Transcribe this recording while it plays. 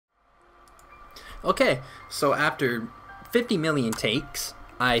Okay, so after 50 million takes,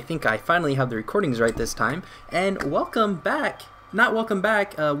 I think I finally have the recordings right this time. And welcome back. Not welcome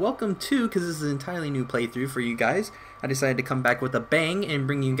back, welcome to, because this is an entirely new playthrough for you guys. I decided to come back with a bang and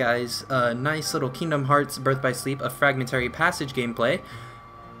bring you guys a nice little Kingdom Hearts Birth by Sleep, a Fragmentary Passage gameplay.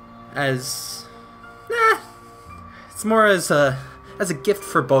 It's more as a gift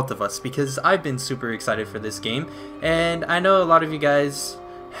for both of us, because I've been super excited for this game, and I know a lot of you guys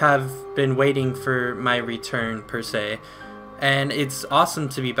have been waiting for my return per se, and it's awesome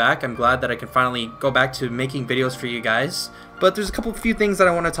to be back. I'm glad that I can finally go back to making videos for you guys, but there's a few things that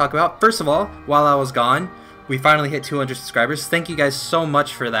I want to talk about. First of all, while I was gone, we finally hit 200 subscribers. Thank you guys so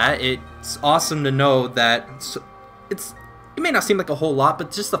much for that. It's awesome to know that it may not seem like a whole lot,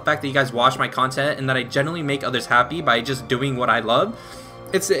 but just the fact that you guys watch my content and that I genuinely make others happy by just doing what I love,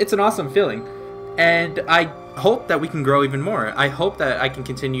 it's an awesome feeling. And I hope that we can grow even more. I hope that I can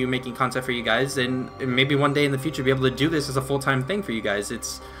continue making content for you guys, and maybe one day in the future be able to do this as a full-time thing for you guys.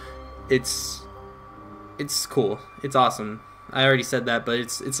 It's cool. It's awesome. I already said that, but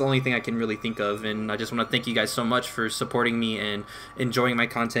it's the only thing I can really think of, and I just want to thank you guys so much for supporting me and enjoying my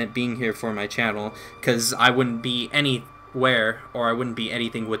content, being here for my channel, because I wouldn't be anywhere, or I wouldn't be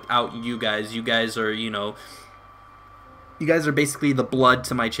anything without you guys. You guys are, you guys are basically the blood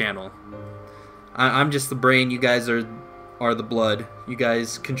to my channel. I'm just the brain. You guys are the blood. You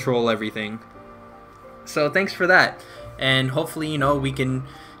guys control everything. So thanks for that, and hopefully we can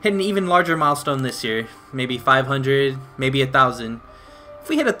hit an even larger milestone this year. Maybe 500, maybe 1,000. If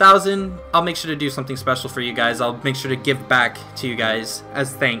we hit 1,000, I'll make sure to do something special for you guys. I'll make sure to give back to you guys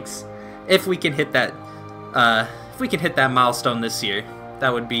as thanks. If we can hit that, milestone this year,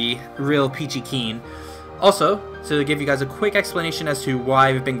 that would be real peachy keen. Also, to give you guys a quick explanation as to why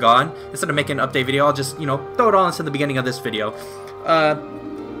I've been gone, instead of making an update video, I'll just, throw it all into the beginning of this video.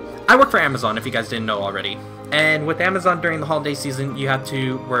 I work for Amazon, if you guys didn't know already. And with Amazon during the holiday season, you have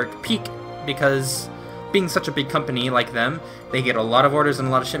to work peak, because being such a big company like them, they get a lot of orders and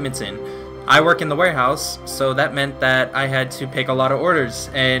a lot of shipments in. I work in the warehouse, so that meant that I had to pick a lot of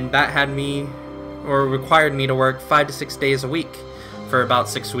orders, and that had me, or required me to work 5 to 6 days a week for about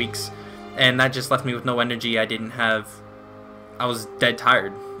 6 weeks. And that just left me with no energy. I was dead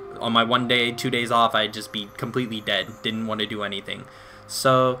tired. On my 1 day, 2 days off, I'd just be completely dead. Didn't want to do anything.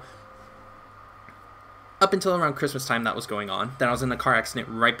 So, up until around Christmas time, that was going on. Then I was in a car accident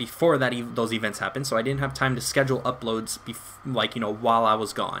right before those events happened, so I didn't have time to schedule uploads while I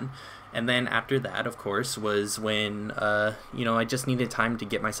was gone. And then after that, of course, was when I just needed time to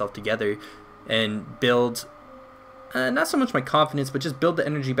get myself together and build not so much my confidence, but just build the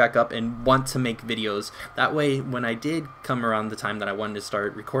energy back up and want to make videos. That way, when I did come around the time that I wanted to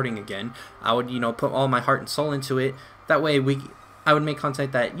start recording again, I would put all my heart and soul into it. That way I would make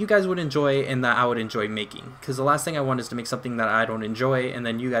content that you guys would enjoy and that I would enjoy making. Because the last thing I want is to make something that I don't enjoy and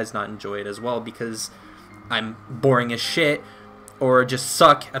then you guys not enjoy it as well, because I'm boring as shit or just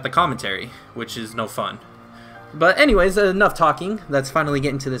suck at the commentary, which is no fun. But anyways, enough talking. Let's finally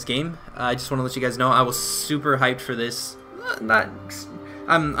get into this game. I just want to let you guys know I was super hyped for this.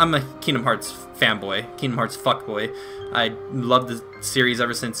 I'm a Kingdom Hearts fanboy, Kingdom Hearts fuckboy. I loved the series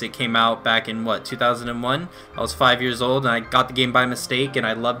ever since it came out back in, 2001? I was 5 years old, and I got the game by mistake, and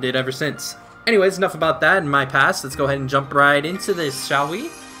I loved it ever since. Anyways, enough about that in my past. Let's go ahead and jump right into this, shall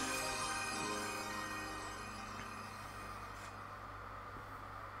we?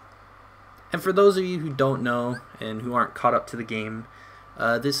 And for those of you who don't know and who aren't caught up to the game,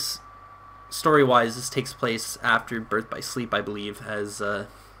 this story-wise, this takes place after Birth by Sleep, I believe, as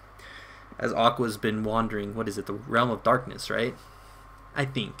Aqua's been wandering. What is it? The Realm of Darkness, right? I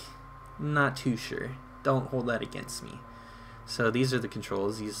think. Not too sure. Don't hold that against me. So these are the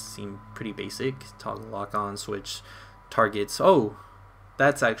controls. These seem pretty basic. Toggle lock on, switch targets. Oh,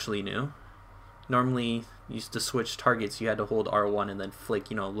 that's actually new. Normally, used to switch targets, you had to hold R1 and then flick,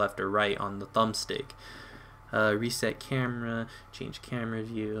 left or right on the thumbstick. Reset camera, change camera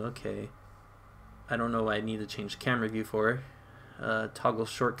view. Okay. I don't know what I need to change the camera view for. Toggle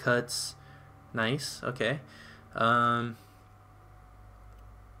shortcuts. Nice. Okay.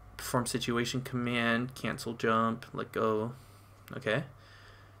 Perform situation command, cancel jump, let go. Okay.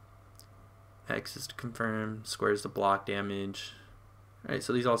 X is to confirm, square is to block damage. Alright,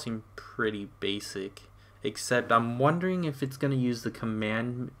 so these all seem pretty basic, except I'm wondering if it's going to use the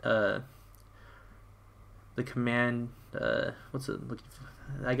command, what's it looking for?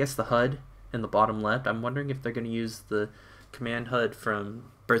 I guess the HUD in the bottom left. I'm wondering if they're going to use the command HUD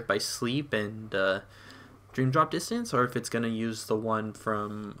from Birth by Sleep and Dream Drop Distance, or if it's going to use the one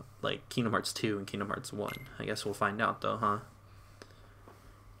from Kingdom Hearts 2 and Kingdom Hearts 1. I guess we'll find out though, huh?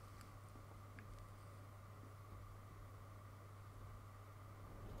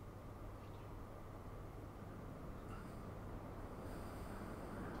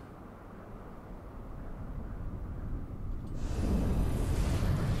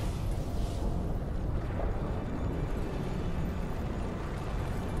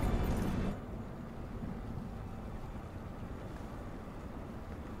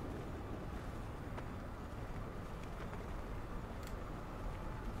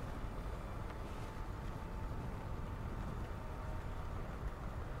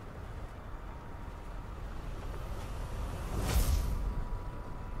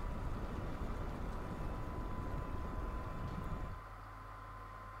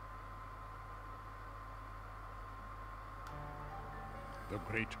 The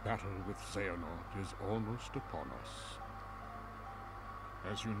great battle with Xehanort is almost upon us.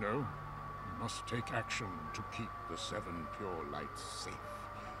 As you know, we must take action to keep the 7 pure lights safe.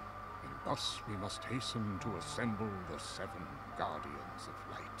 And thus we must hasten to assemble the 7 Guardians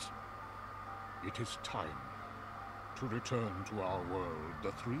of Light. It is time to return to our world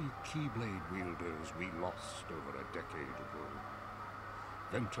the 3 Keyblade wielders we lost over a decade ago.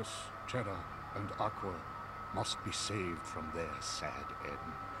 Ventus, Terra, and Aqua must be saved from their sad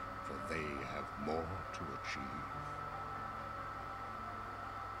end, for they have more to achieve.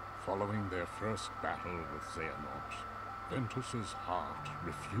 Following their first battle with Xehanort, Ventus's heart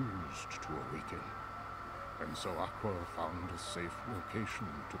refused to awaken, and so Aqua found a safe location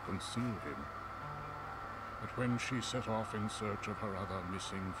to conceal him. But when she set off in search of her other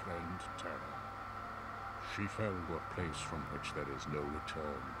missing friend, Terra, she fell to a place from which there is no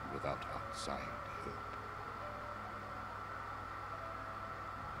return without outside help.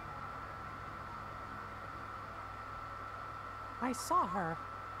 I saw her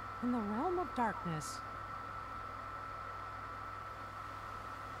in the realm of darkness.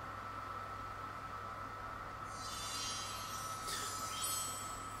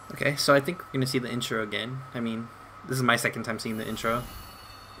 Okay, so I think we're gonna see the intro again. I mean, this is my second time seeing the intro.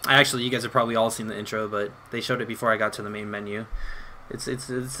 Actually, you guys have probably all seen the intro, but they showed it before I got to the main menu. It's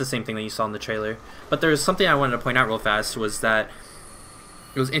the same thing that you saw in the trailer. But there was something I wanted to point out real fast, was that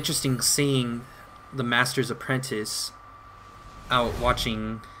it was interesting seeing the Master's Apprentice out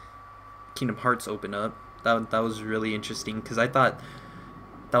watching Kingdom Hearts open up. That was really interesting, because I thought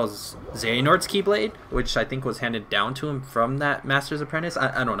that was Xehanort's Keyblade, which I think was handed down to him from that Master's Apprentice.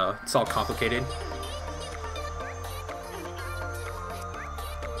 I don't know. It's all complicated.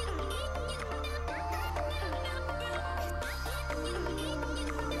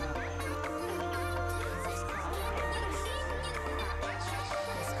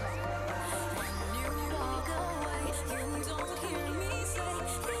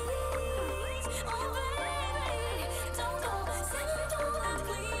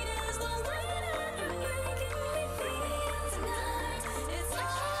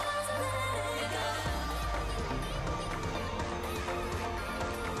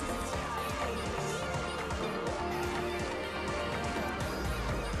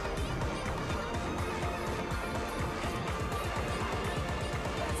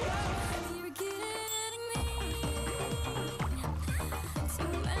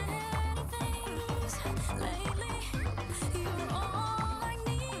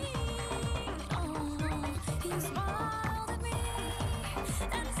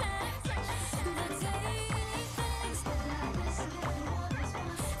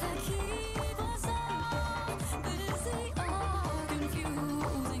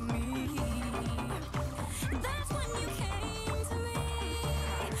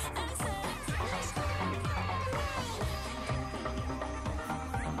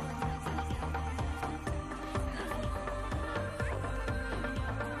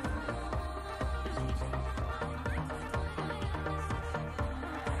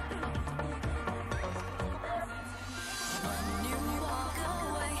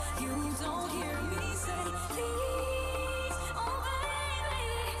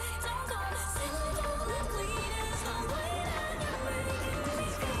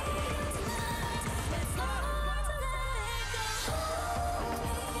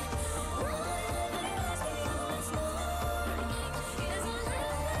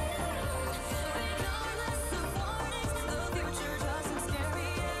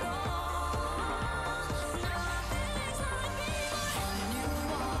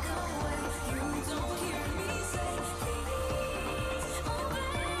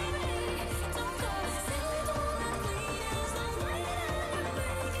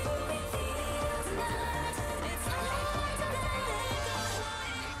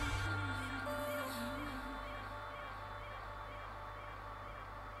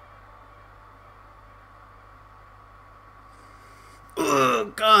 Oh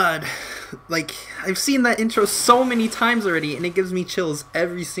god, like, I've seen that intro so many times already, and it gives me chills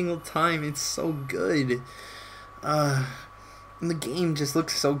every single time. It's so good. And the game just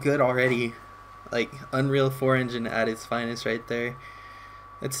looks so good already. Like, Unreal 4 engine at its finest right there.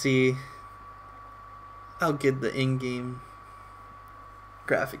 Let's see how good the in-game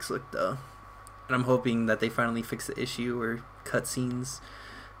graphics look though. And I'm hoping that they finally fix the issue or cutscenes.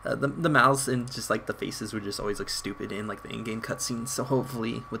 The mouths and just like the faces would just always look stupid in like the in-game cutscenes. So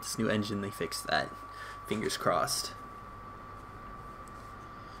hopefully with this new engine they fix that. Fingers crossed.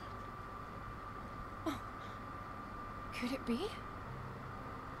 Oh. Could it be?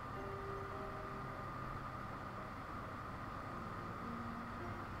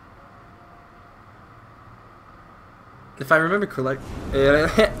 If I remember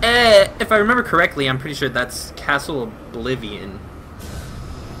if I remember correctly, I'm pretty sure that's Castle Oblivion.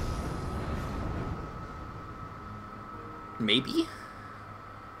 Maybe?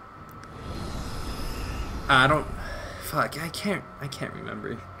 I don't... Fuck, I can't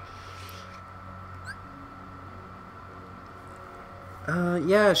remember.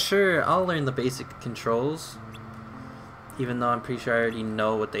 Yeah, sure, I'll learn the basic controls. Even though I'm pretty sure I already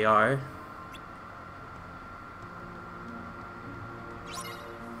know what they are.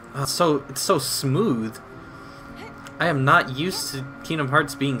 Oh, it's so smooth. I am not used to Kingdom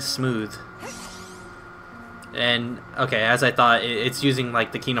Hearts being smooth. And, okay, as I thought, it's using,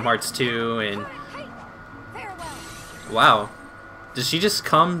 like, the Kingdom Hearts 2 and... Wow. Does she just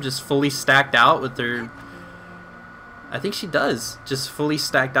come just fully stacked out with her... I think she does. Just fully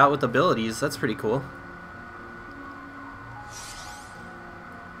stacked out with abilities. That's pretty cool.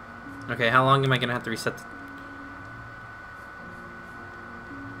 Okay, how long am I gonna have to reset the...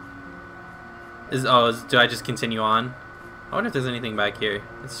 do I just continue on? I wonder if there's anything back here.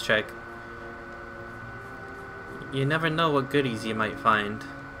 Let's check. You never know what goodies you might find.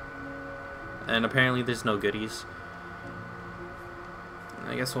 And apparently there's no goodies.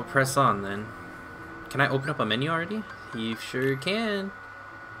 I guess we'll press on then. Can I open up a menu already? You sure can.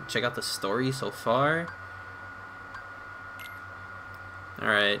 Check out the story so far.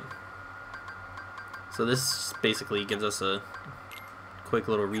 Alright. So this basically gives us a quick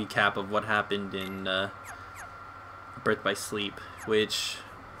little recap of what happened in Birth by Sleep, which,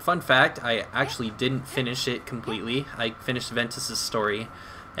 fun fact, I actually didn't finish it completely. I finished Ventus's story,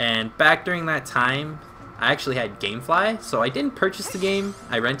 and back during that time, I actually had GameFly, so I didn't purchase the game.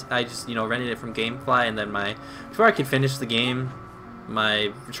 I just rented it from GameFly, and then before I could finish the game,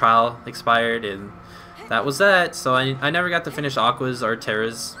 my trial expired, and that was that. So I never got to finish Aqua's or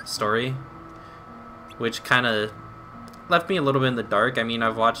Terra's story, which kind of left me a little bit in the dark. I mean,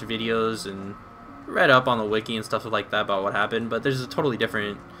 I've watched videos and read up on the wiki and stuff like that about what happened, but there's it's totally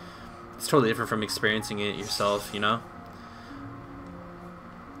different from experiencing it yourself, you know?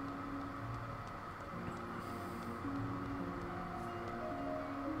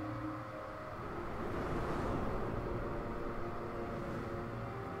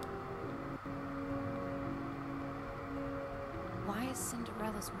 Why is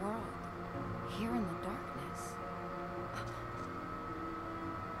Cinderella's world here in the darkness?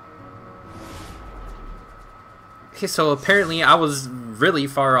 Okay, so apparently I was really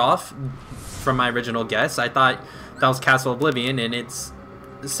far off from my original guess. I thought that was Castle Oblivion, and it's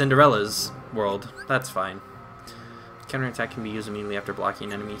Cinderella's world. That's fine. Counterattack can be used immediately after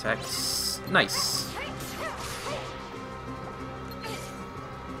blocking enemy attacks. Nice.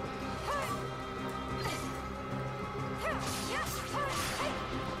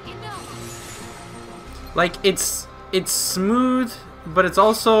 Like, it's smooth, but it's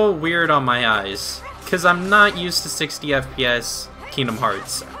also weird on my eyes, because I'm not used to 60 FPS Kingdom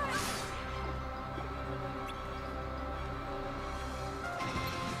Hearts.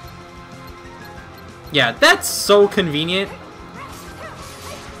 Yeah, that's so convenient.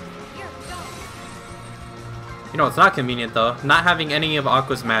 You know, it's not convenient though. Not having any of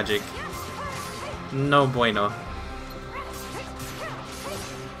Aqua's magic. No bueno.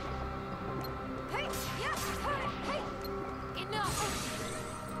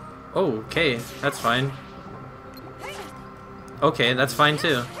 Oh, okay, that's fine. Okay, that's fine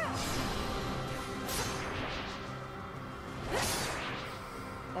too.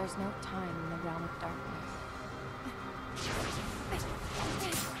 There's no time in the realm of darkness.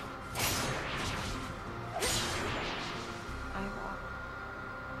 I walk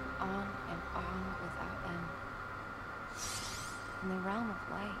on and on without end. In the realm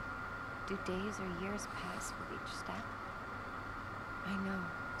of light, do days or years pass with each step? I know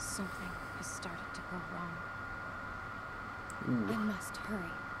something has started to go wrong. Ooh. I must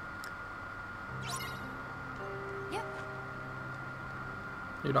hurry. Yep.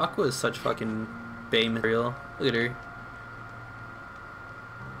 Dude, Aqua is such fucking Bay material. Look at her.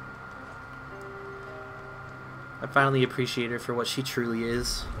 I finally appreciate her for what she truly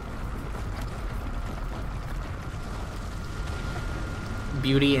is.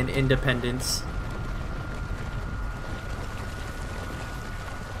 Beauty and independence.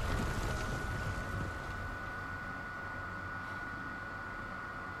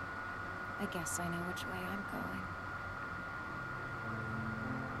 I guess I know which way I'm going.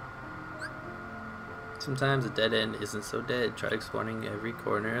 Sometimes a dead end isn't so dead. Try exploring every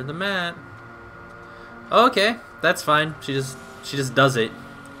corner of the map. Okay, that's fine. She just does it.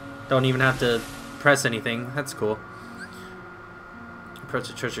 Don't even have to press anything. That's cool. Approach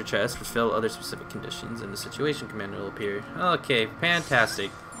the treasure chest, fulfill other specific conditions, and the situation commander will appear. Okay,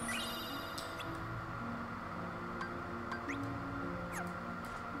 fantastic.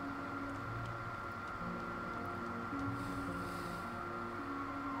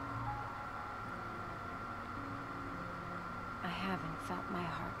 I haven't felt my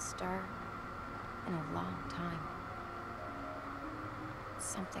heart stir in a long time.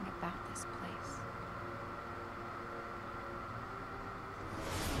 Something about this place.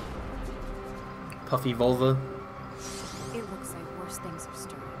 Puffy vulva. It looks like worse things are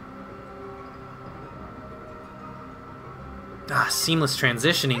stirring. Ah, seamless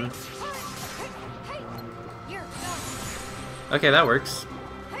transitioning. You're Okay, that works.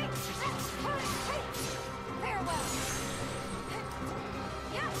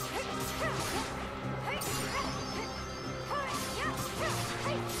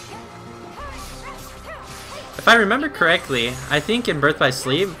 If I remember correctly, I think in Birth by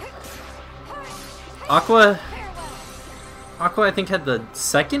Sleep, Aqua I think had the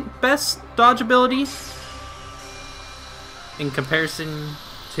second best dodge ability in comparison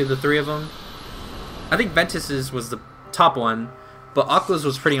to the three of them. I think Ventus's was the top one, but Aqua's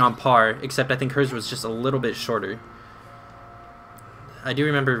was pretty on par, except I think hers was just a little bit shorter. I do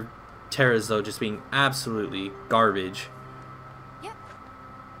remember Terra's though just being absolutely garbage.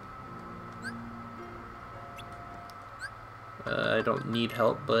 I don't need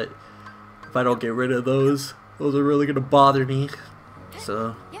help, but if I don't get rid of those are really gonna bother me.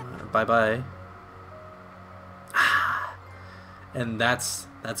 So, bye-bye. And that's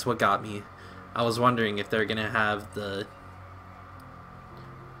what got me. I was wondering if they're gonna have the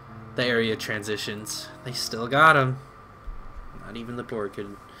area transitions. They still got them. Not even the poor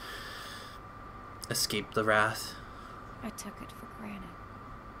could escape the wrath. I took it for granted.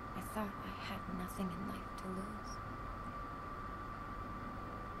 I thought I had nothing in life to lose.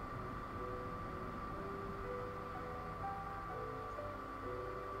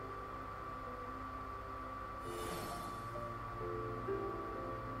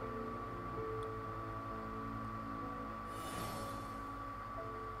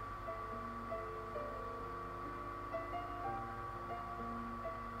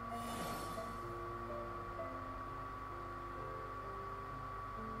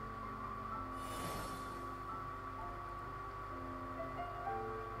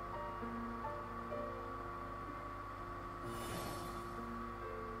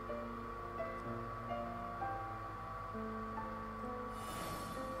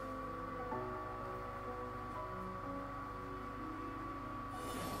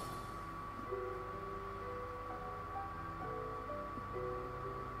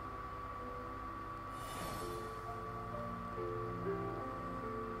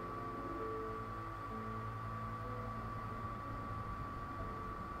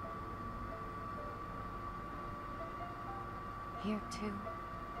 Here, too,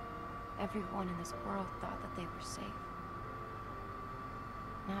 everyone in this world thought that they were safe.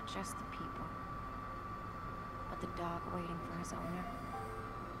 Not just the people, but the dog waiting for his owner.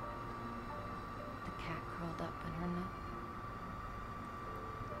 The cat curled up in her nook.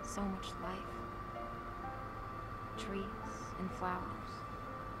 So much life. Trees and flowers.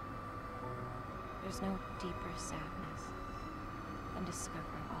 There's no deeper sadness than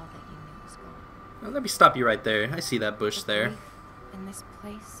discovering all that you knew was gone. Well, let me stop you right there. I see that bush there. Grief in this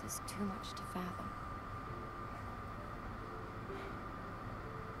place is too much to fathom.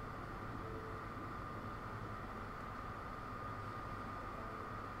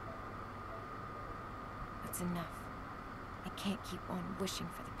 That's enough. I can't keep on wishing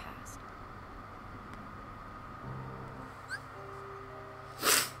for the past.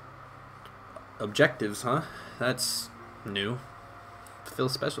 Objectives, huh? That's new. Fulfill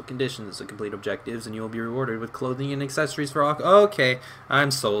special conditions to complete objectives, and you will be rewarded with clothing and accessories for Aqua. Okay,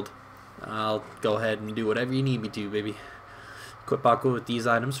 I'm sold. I'll go ahead and do whatever you need me to, baby. Equip Aqua with these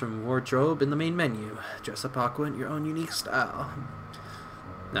items from wardrobe in the main menu. Dress up Aqua in your own unique style.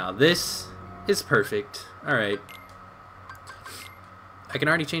 Now this is perfect. Alright. I can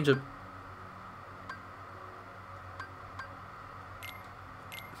already change a...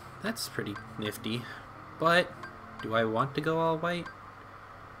 That's pretty nifty. But, do I want to go all white?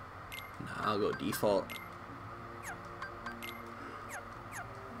 Nah, I'll go default.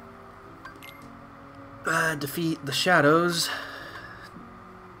 Defeat the shadows.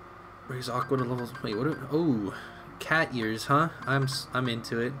 Raise Aqua to levels. Wait, what? Oh, cat ears, huh? I'm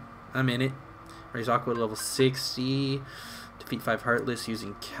into it. I'm in it. Raise Aqua to level 60. Defeat 5 Heartless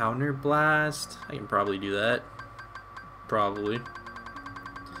using Counter Blast. I can probably do that. Probably.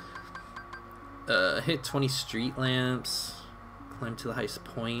 Hit 20 street lamps. Climb to the highest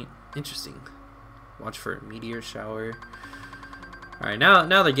point. Interesting. Watch for a meteor shower. Alright, now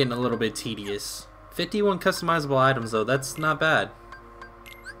they're getting a little bit tedious. 51 customizable items though, that's not bad.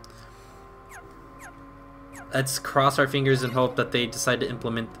 Let's cross our fingers and hope that they decide to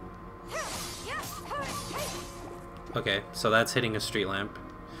implement. Okay, so that's hitting a street lamp.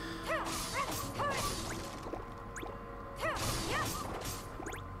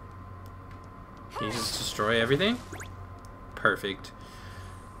 Can you just destroy everything? Perfect.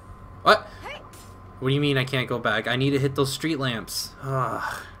 What? What do you mean I can't go back? I need to hit those street lamps.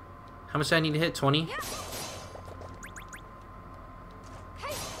 Ugh. How much do I need to hit? 20?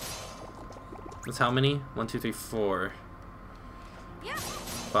 That's how many? 1, 2, 3, 4.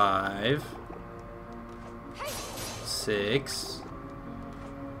 5. 6.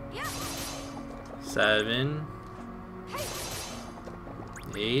 7.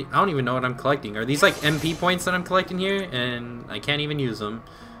 8. I don't even know what I'm collecting. Are these like MP points that I'm collecting here? And I can't even use them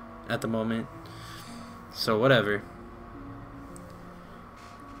at the moment. So whatever.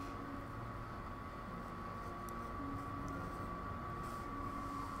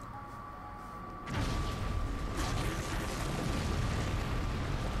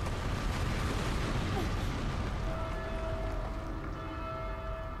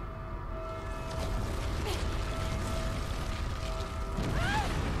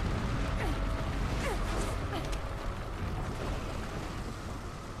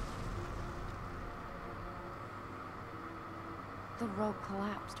 The road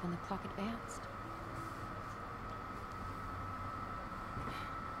collapsed when the clock advanced.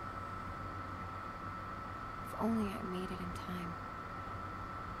 If only I made it in time.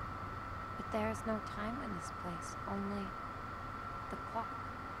 But there is no time in this place, only the clock.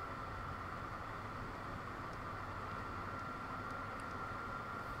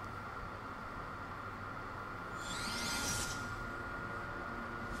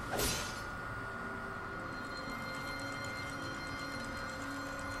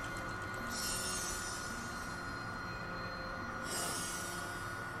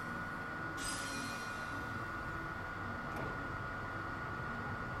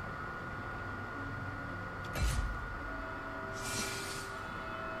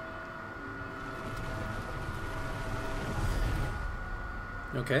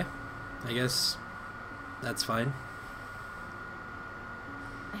 Okay, I guess that's fine.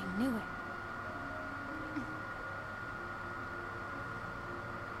 I knew it.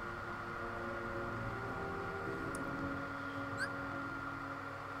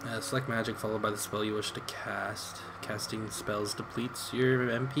 Select magic followed by the spell you wish to cast. Casting spells depletes your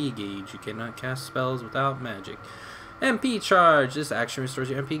MP gauge. You cannot cast spells without magic. MP charge. This action restores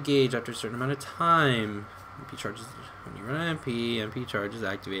your MP gauge after a certain amount of time. MP charges when you run MP. MP charge is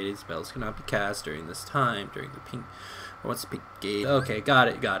activated. Spells cannot be cast during this time. During the what's the pink gauge? Okay, got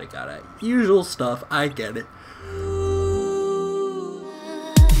it. Usual stuff. I get it.